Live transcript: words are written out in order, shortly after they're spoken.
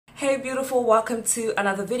Hey beautiful, welcome to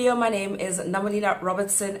another video. My name is Namolinah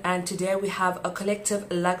Robertson and today we have a collective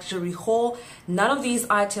luxury haul. None of these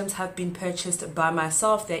items have been purchased by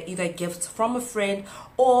myself. They're either gifts from a friend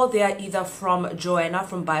or they are either from Joanna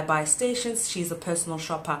from Bye Bye Stations. She's a personal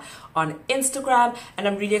shopper on Instagram and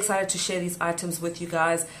I'm really excited to share these items with you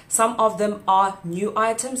guys. Some of them are new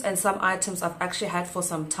items and some items I've actually had for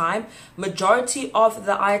some time. Majority of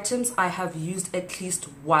the items I have used at least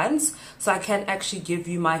once, so I can actually give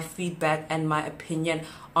you my feedback and my opinion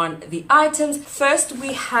on the items. First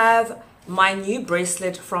we have my new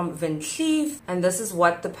bracelet from Van Cleef, and this is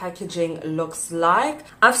what the packaging looks like.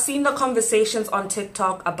 I've seen the conversations on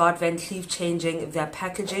TikTok about Van Cleef changing their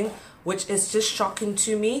packaging, which is just shocking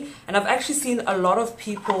to me, and I've actually seen a lot of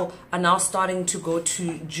people are now starting to go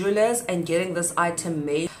to jewelers and getting this item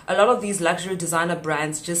made. A lot of these luxury designer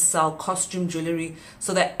brands just sell costume jewelry,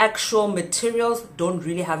 so the actual materials don't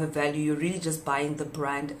really have a value. You're really just buying the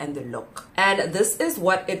brand and the look. And this is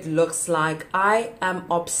what it looks like. I am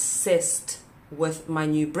obsessed with my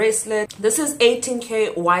new bracelet. This is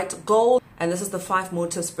 18K white gold and this is the 5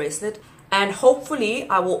 motifs bracelet, and hopefully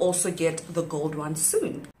I will also get the gold one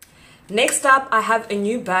soon. Next up, I have a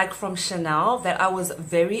new bag from Chanel that I was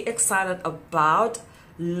very excited about.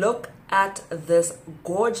 Look at this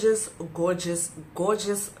gorgeous, gorgeous,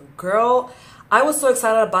 gorgeous girl. I was so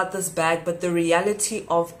excited about this bag, but the reality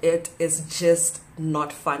of it is just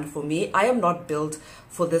not fun for me. I am not built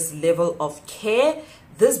for this level of care.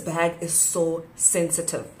 This bag is so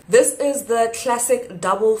sensitive. This is the classic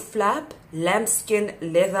double flap lambskin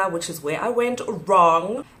leather, which is where I went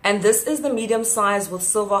wrong. And this is the medium size with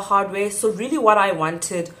silver hardware. So really what I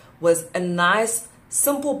wanted was a nice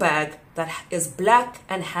simple bag that is black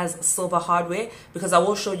and has silver hardware, because I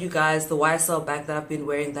will show you guys the YSL bag that I've been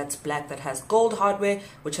wearing that's black that has gold hardware,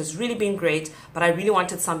 which has really been great, but I really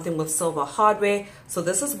wanted something with silver hardware. So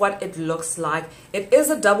this is what it looks like. It is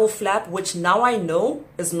a double flap, which now I know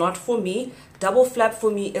is not for me. Double flap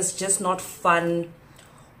for me is just not fun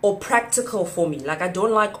or practical for me. Like, I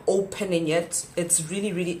don't like opening it. It's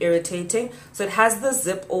really, really irritating. So it has the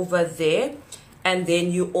zip over there, and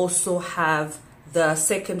then you also have the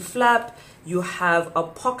second flap. You have a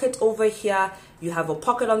pocket over here, you have a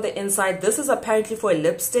pocket on the inside. This is apparently for a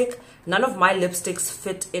lipstick. None of my lipsticks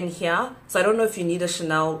fit in here, so I don't know if you need a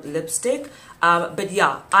Chanel lipstick, but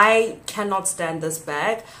yeah, I cannot stand this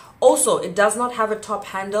bag. Also, it does not have a top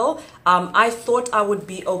handle. I thought I would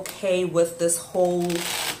be okay with this whole,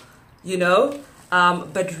 you know,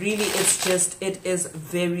 but really it is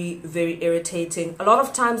very, very irritating. A lot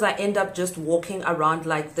of times I end up just walking around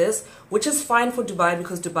like this, which is fine for Dubai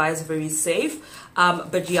because Dubai is very safe.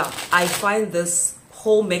 But yeah, I find this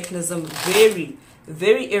whole mechanism very,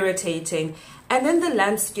 very irritating. And then the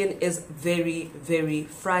lambskin is very, very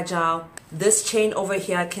fragile. This chain over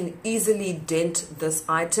here can easily dent this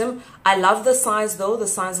item. I love the size though. The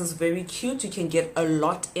size is very cute. You can get a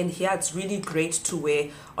lot in here. It's really great to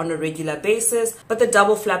wear on a regular basis. But the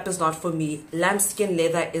double flap is not for me. Lambskin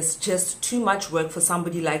leather is just too much work for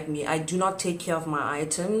somebody like me. I do not take care of my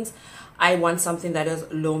items. I want something that is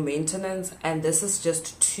low maintenance, and this is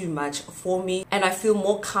just too much for me, and I feel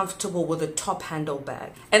more comfortable with a top handle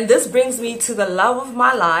bag. And this brings me to the love of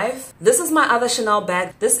my life. This is my other Chanel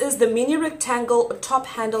bag. This is the mini rectangle top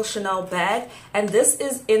handle Chanel bag, and this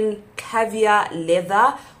is in caviar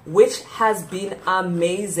leather, which has been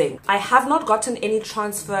amazing. I have not gotten any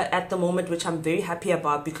transfer at the moment, which I'm very happy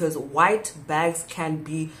about, because white bags can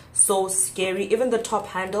be so scary. Even the top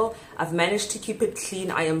handle, I've managed to keep it clean.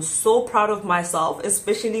 I am so proud of myself,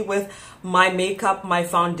 especially with my makeup, my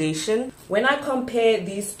foundation. When I compare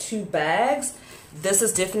these two bags, this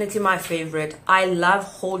is definitely my favorite. I love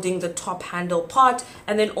holding the top handle part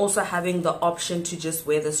and then also having the option to just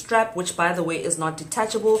wear the strap, which by the way is not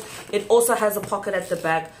detachable. It also has a pocket at the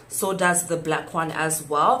back, so does the black one as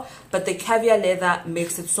well. But the caviar leather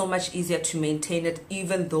makes it so much easier to maintain it,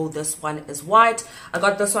 even though this one is white. I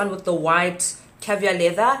got this one with the white caviar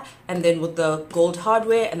leather and then with the gold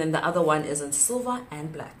hardware, and then the other one is in silver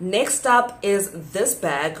and black. Next up is this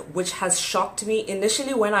bag, which has shocked me.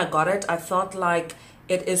 Initially when I got it, I felt like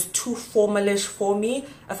it is too formalish for me.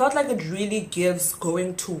 I felt like it really gives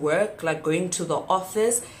going to work, like going to the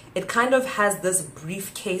office. It kind of has this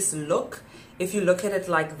briefcase look if you look at it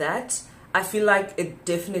like that. I feel like it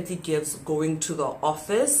definitely gives going to the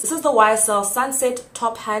office. This is the YSL Sunset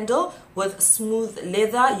top handle with smooth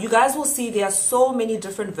leather. You guys will see there are so many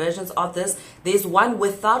different versions of this. There's one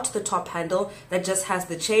without the top handle that just has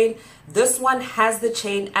the chain. This one has the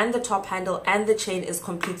chain and the top handle, and the chain is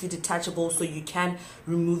completely detachable, so you can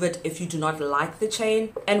remove it if you do not like the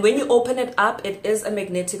chain. And when you open it up, it is a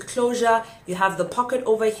magnetic closure. You have the pocket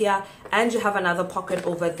over here and you have another pocket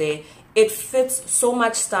over there. It fits so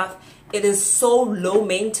much stuff. It is so low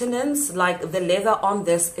maintenance. Like, the leather on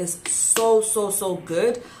this is so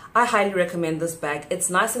good. I highly recommend this bag. It's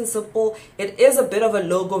nice and simple. It is a bit of a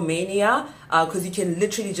logo mania because you can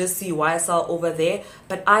literally just see YSL over there,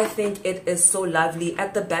 but I think it is so lovely.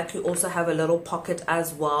 At the back you also have a little pocket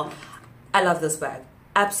as well. I love this bag.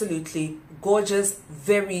 Absolutely gorgeous,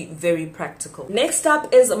 very practical. Next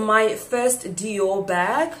up is my first Dior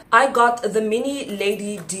bag. I got the mini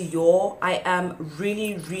lady Dior. I am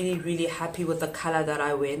really happy with the color that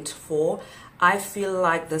I went for. I feel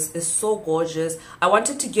like this is so gorgeous. I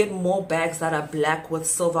wanted to get more bags that are black with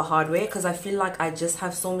silver hardware because I feel like I just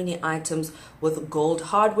have so many items with gold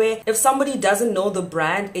hardware. If somebody doesn't know the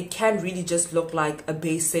brand, it can really just look like a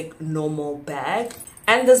basic normal bag.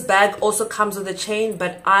 And this bag also comes with a chain,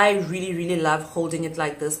 but I really love holding it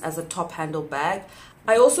like this as a top handle bag.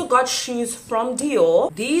 I also got shoes from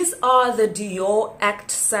Dior. These are the Dior Act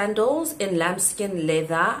sandals in lambskin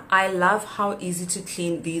leather. I love how easy to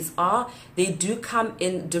clean these are. They do come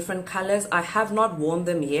in different colors. I have not worn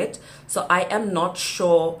them yet, so I am not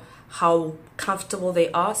sure how comfortable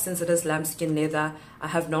they are. Since it is lambskin leather, I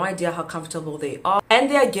have no idea how comfortable they are. And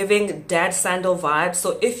they are giving dad sandal vibes,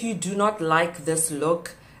 so if you do not like this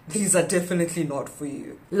look, these are definitely not for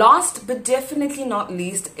you. Last but definitely not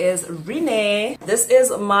least is Renee. This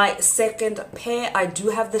is my second pair. I do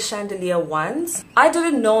have the chandelier ones. I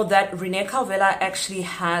didn't know that Renee Calvella actually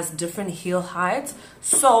has different heel heights,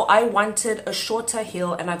 so I wanted a shorter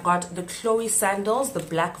heel and I got the Chloe sandals, the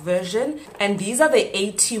black version, and these are the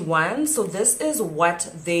 81. So this is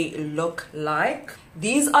what they look like.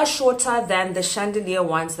 These are shorter than the chandelier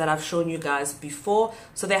ones that I've shown you guys before.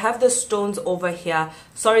 So they have the stones over here.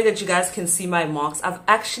 Sorry that you guys can see my marks. I've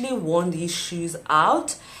actually worn these shoes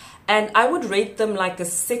out, and I would rate them like a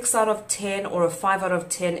 6 out of 10 or a 5 out of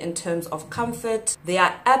 10 in terms of comfort. They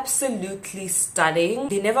are absolutely stunning.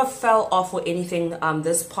 They never fell off or anything,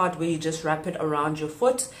 this part where you just wrap it around your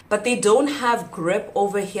foot, but they don't have grip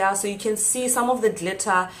over here, so you can see some of the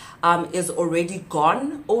glitter is already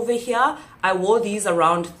gone over here. I wore these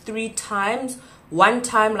around 3 times. 1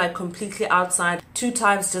 time like completely outside, 2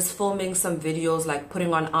 times just filming some videos, like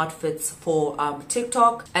putting on outfits for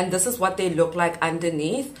TikTok, and this is what they look like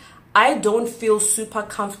underneath. I don't feel super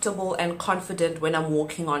comfortable and confident when I'm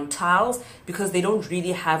walking on tiles because they don't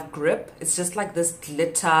really have grip. It's just like this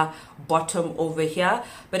glitter bottom over here.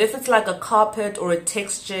 But if it's like a carpet or a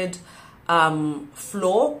textured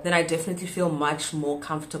floor, then I definitely feel much more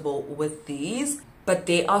comfortable with these. But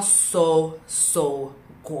they are so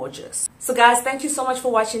gorgeous. So guys, thank you so much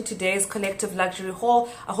for watching today's collective luxury haul.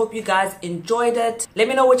 I hope you guys enjoyed it. Let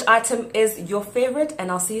me know which item is your favorite, and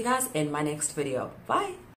I'll see you guys in my next video.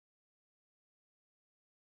 Bye.